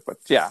relationship. But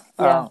yeah.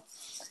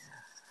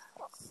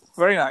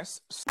 Very nice.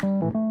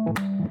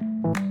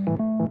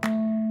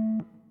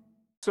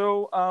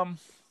 So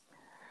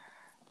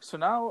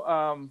now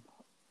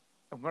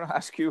I'm going to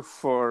ask you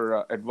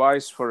for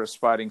advice for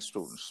aspiring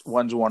students,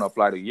 ones who want to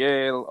apply to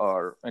Yale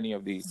or any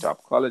of the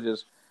top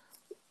colleges.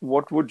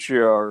 What would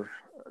your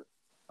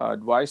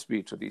advice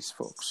be to these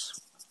folks?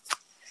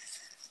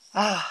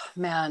 Oh,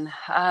 man.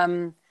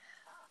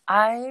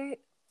 I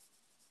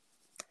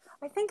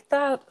think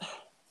that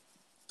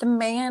the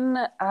main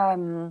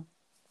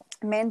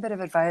bit of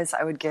advice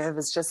I would give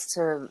is just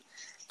to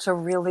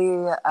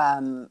really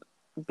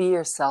be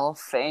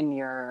yourself in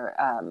your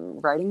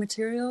writing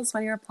materials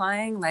when you're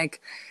applying.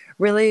 Like,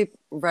 really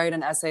write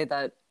an essay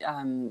that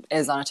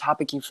is on a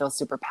topic you feel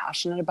super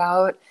passionate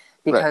about.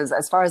 Because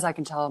as far as I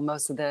can tell,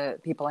 most of the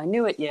people I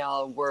knew at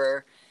Yale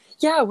were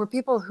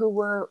people who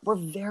were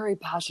very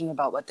passionate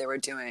about what they were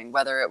doing,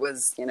 whether it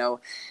was, you know,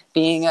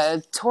 being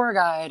a tour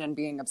guide and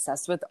being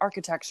obsessed with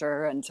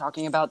architecture and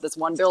talking about this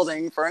one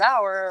building for an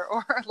hour,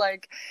 or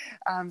like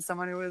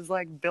someone who was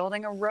like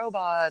building a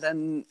robot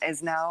and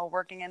is now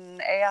working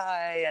in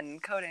AI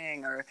and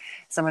coding, or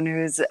someone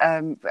who's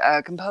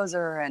a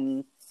composer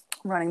and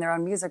running their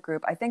own music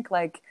group. I think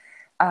like,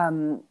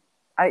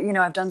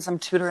 I've done some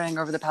tutoring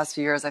over the past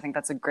few years. I think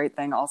that's a great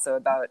thing also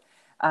about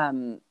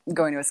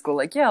going to a school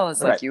like Yale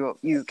is like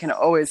you can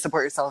always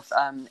support yourself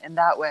in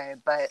that way.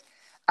 But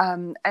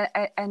and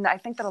I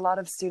think that a lot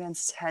of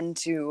students tend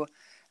to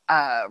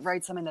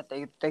write something that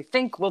they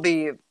think will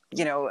be,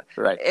 you know,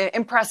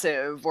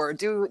 impressive, or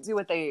do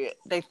what they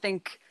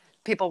think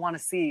people want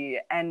to see.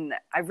 And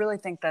I really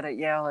think that at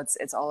Yale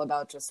it's all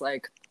about just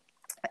like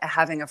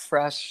having a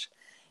fresh,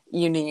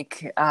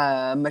 unique,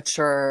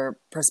 mature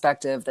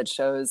perspective that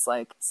shows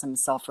like some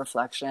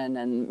self-reflection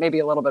and maybe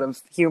a little bit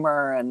of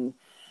humor and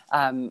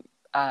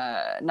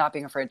not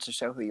being afraid to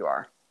show who you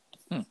are.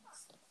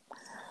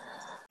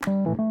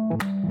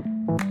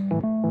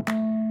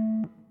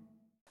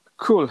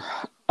 Cool.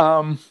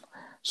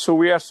 So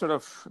we are sort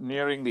of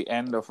nearing the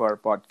end of our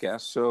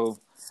podcast. So,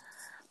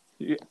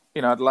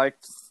 I'd like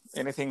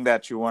anything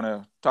that you want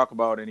to talk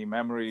about, any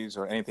memories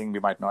or anything we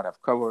might not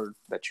have covered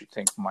that you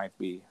think might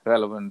be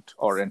relevant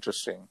or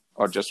interesting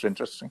or just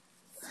interesting.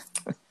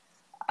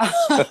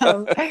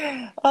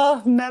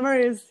 Oh,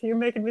 memories. You're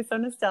making me so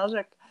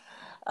nostalgic.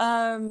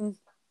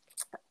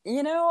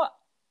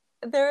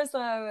 There's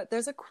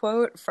a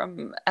quote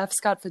from F.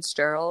 Scott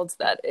Fitzgerald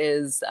that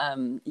is,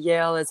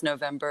 Yale is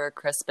November,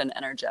 crisp and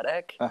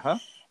energetic. Uh-huh.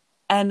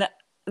 And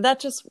that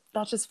just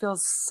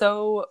feels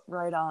so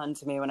right on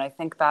to me when I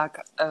think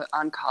back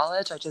on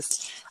college.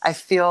 I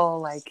feel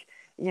like,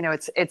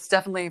 it's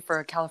definitely for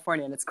a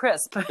Californian, it's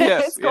crisp.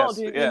 Yes, it's cold.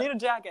 yes, You need a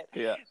jacket.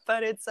 Yeah.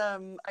 But it's, I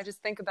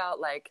just think about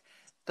like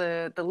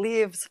the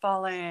leaves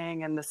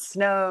falling and the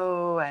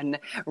snow and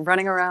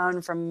running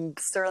around from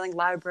Sterling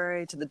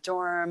Library to the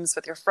dorms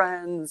with your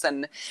friends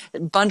and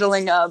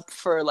bundling up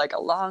for like a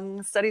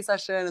long study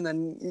session and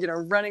then,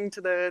 running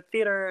to the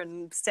theater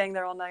and staying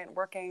there all night and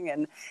working.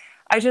 And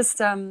I just,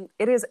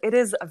 it is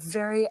a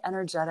very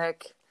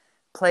energetic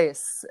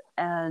place.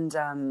 And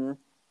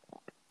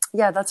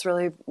that's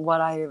really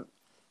what I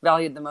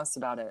valued the most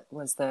about it,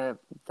 was the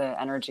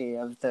energy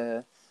of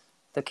the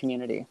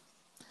community.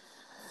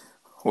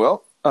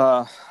 Well,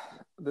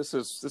 this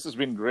has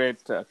been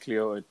great,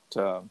 Cleo. It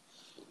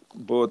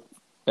both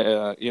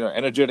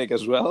energetic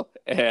as well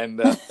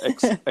and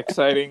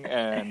exciting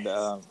and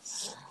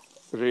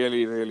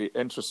really, really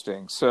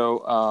interesting.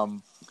 So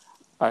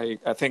I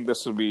think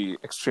this will be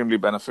extremely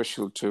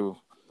beneficial to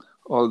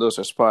all those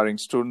aspiring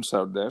students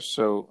out there.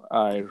 So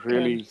I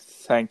really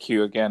thank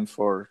you again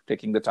for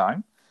taking the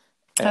time.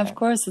 Of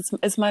course,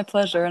 it's my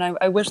pleasure, and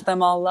I wish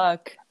them all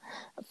luck.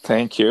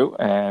 Thank you.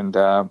 And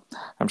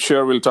I'm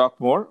sure we'll talk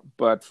more.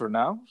 But for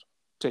now,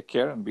 take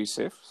care and be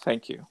safe.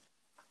 Thank you.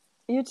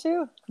 You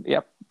too.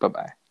 Yep.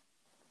 Bye-bye.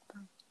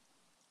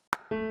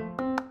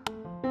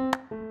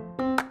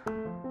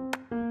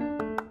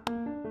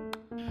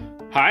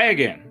 Hi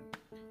again.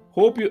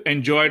 Hope you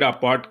enjoyed our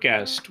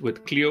podcast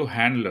with Cleo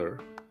Handler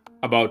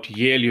about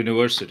Yale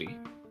University.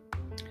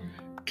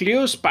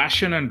 Cleo's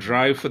passion and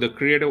drive for the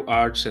creative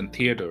arts and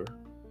theater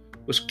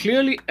was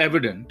clearly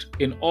evident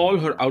in all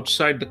her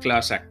outside the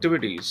class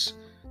activities,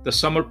 the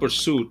summer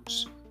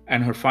pursuits,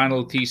 and her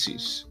final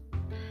thesis.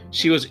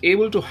 She was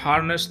able to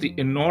harness the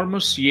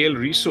enormous Yale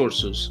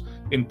resources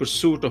in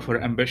pursuit of her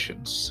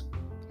ambitions.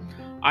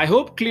 I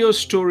hope Cleo's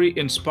story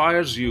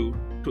inspires you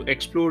to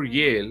explore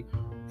Yale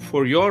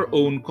for your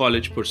own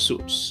college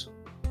pursuits.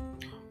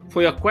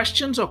 For your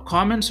questions or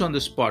comments on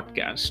this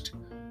podcast,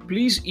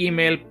 please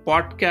email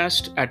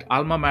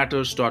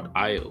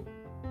podcast@almamatters.io.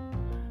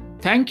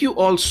 Thank you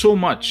all so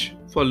much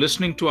for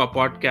listening to our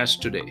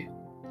podcast today.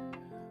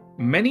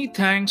 Many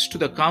thanks to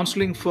the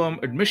counseling firm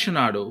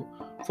Admissionado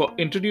for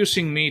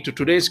introducing me to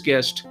today's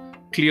guest,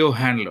 Cleo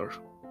Handler.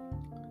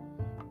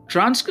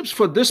 Transcripts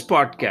for this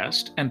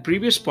podcast and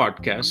previous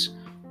podcasts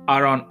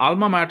are on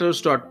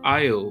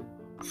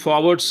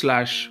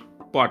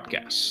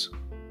almamatters.io/podcasts.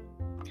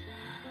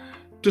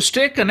 To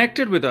stay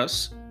connected with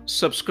us,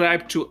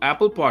 subscribe to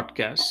Apple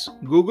Podcasts,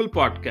 Google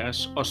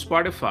Podcasts, or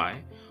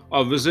Spotify,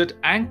 or visit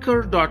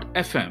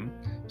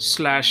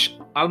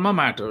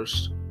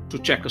anchor.fm/almamatters to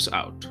check us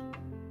out.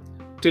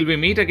 Till we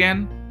meet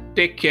again,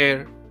 take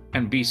care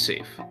and be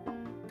safe.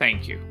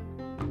 Thank you.